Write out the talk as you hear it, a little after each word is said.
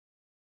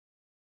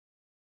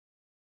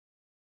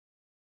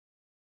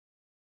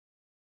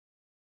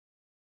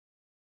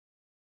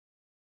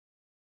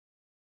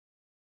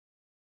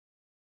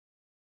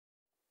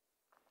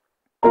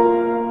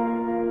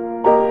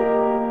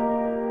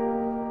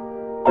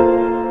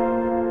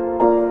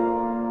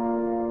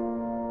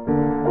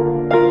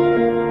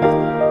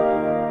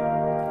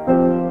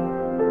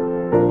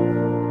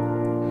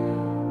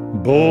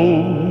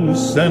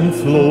and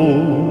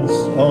flows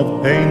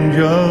of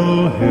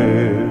angel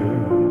hair,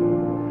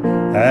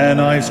 and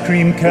ice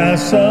cream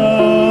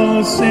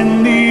castles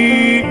in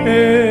the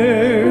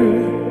air,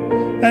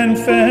 and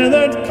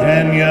feathered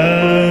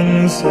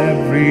canyons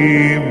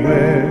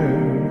everywhere.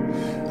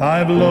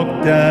 I've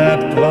looked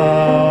at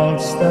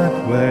clouds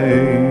that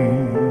way,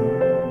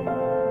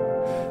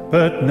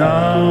 but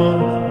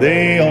now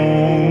they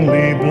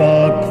only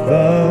block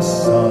the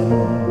sun.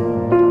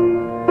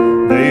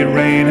 They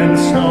rain and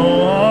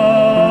snow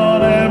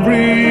on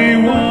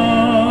everyone.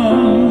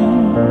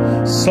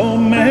 So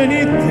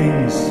many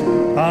things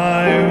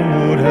I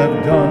would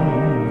have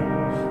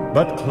done,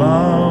 but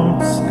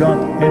clouds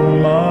got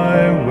in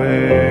my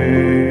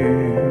way.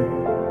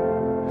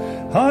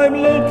 I've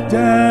looked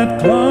at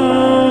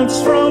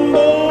clouds from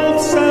both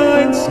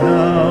sides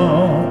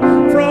now,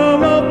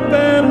 from up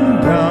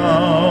and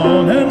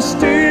down, and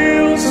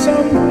still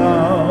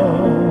somehow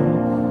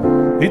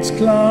it's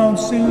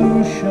clouds'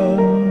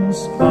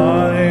 illusions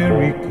I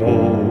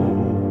recall.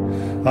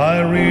 I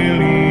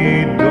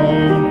really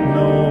don't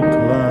know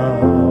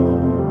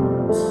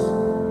clouds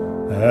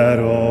at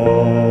all.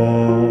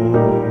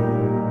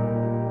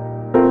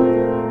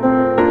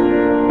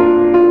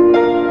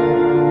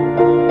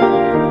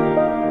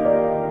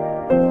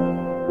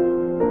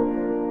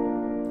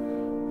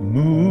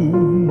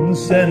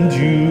 And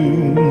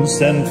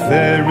Junes and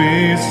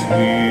Ferris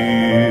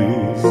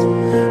wheels,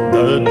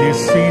 the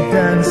dizzy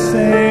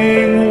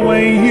dancing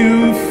way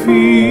you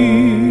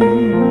feel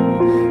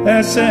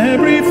as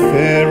every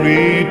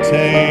fairy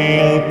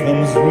tale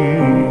comes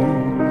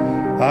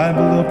real. I've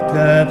looked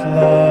at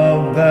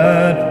love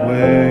that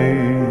way,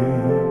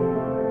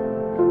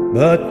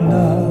 but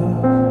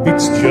now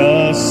it's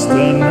just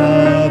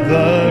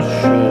another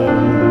show.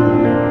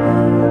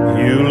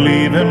 You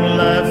leave him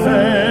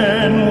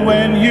laughing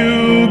when you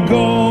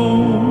go,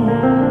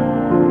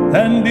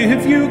 and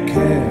if you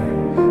care,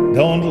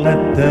 don't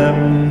let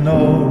them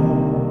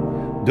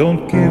know.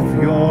 Don't give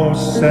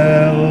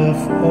yourself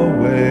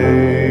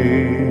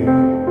away.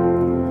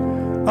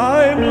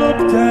 I've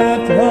looked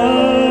at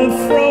love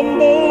from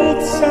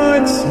both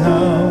sides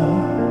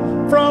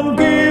now, from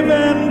give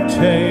and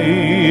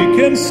take,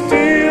 and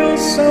still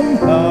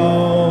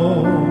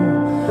somehow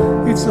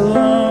it's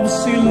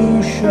love's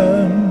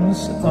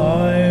illusions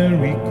I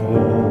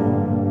recall.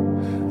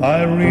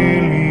 I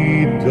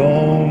really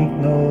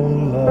don't know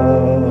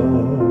love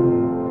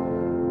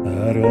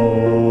at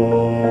all.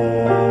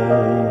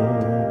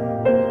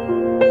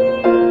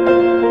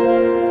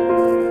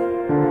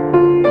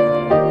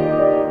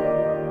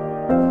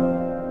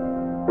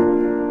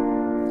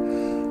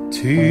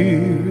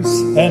 Tears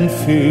and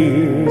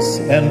fears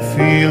and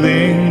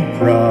feeling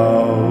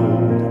proud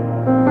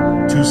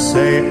to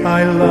say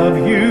I love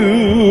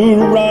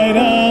you right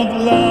out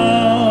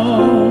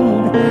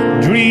loud.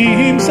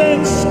 Dreams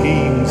and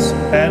schemes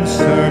and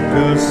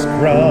circus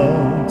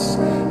crowds,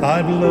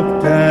 I've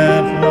looked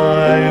at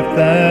life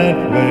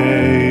that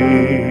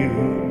way.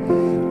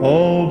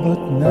 Oh,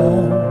 but now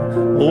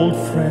old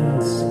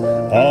friends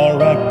are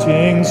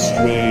acting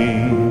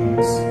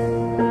strange.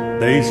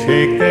 They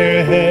shake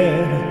their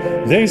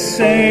head, they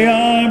say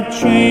I've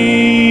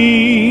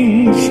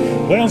changed.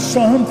 Well,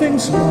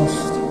 something's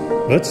lost,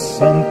 but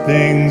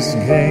something's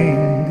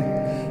gained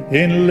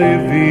in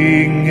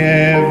living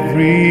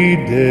every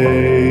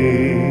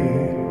day.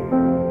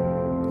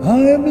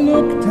 I've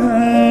looked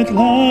at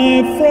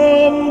life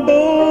from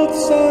both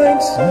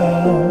sides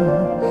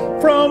now,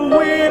 from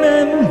win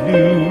and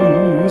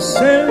lose,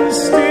 and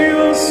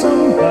still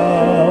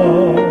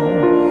somehow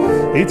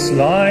it's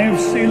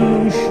life's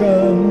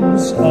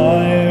illusions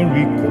I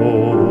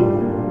recall.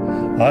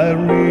 I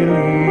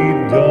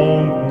really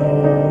don't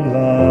know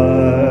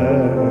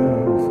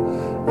life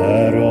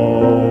at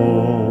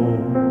all.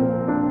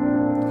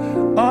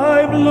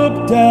 I've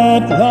looked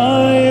at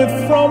life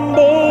from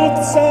both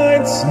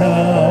sides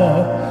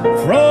now,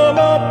 from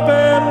up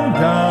and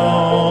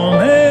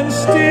down, and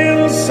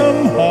still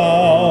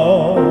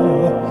somehow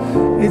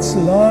it's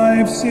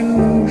life's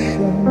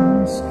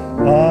illusions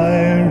I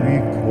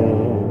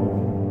recall.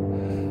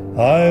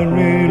 I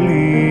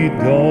really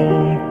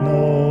don't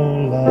know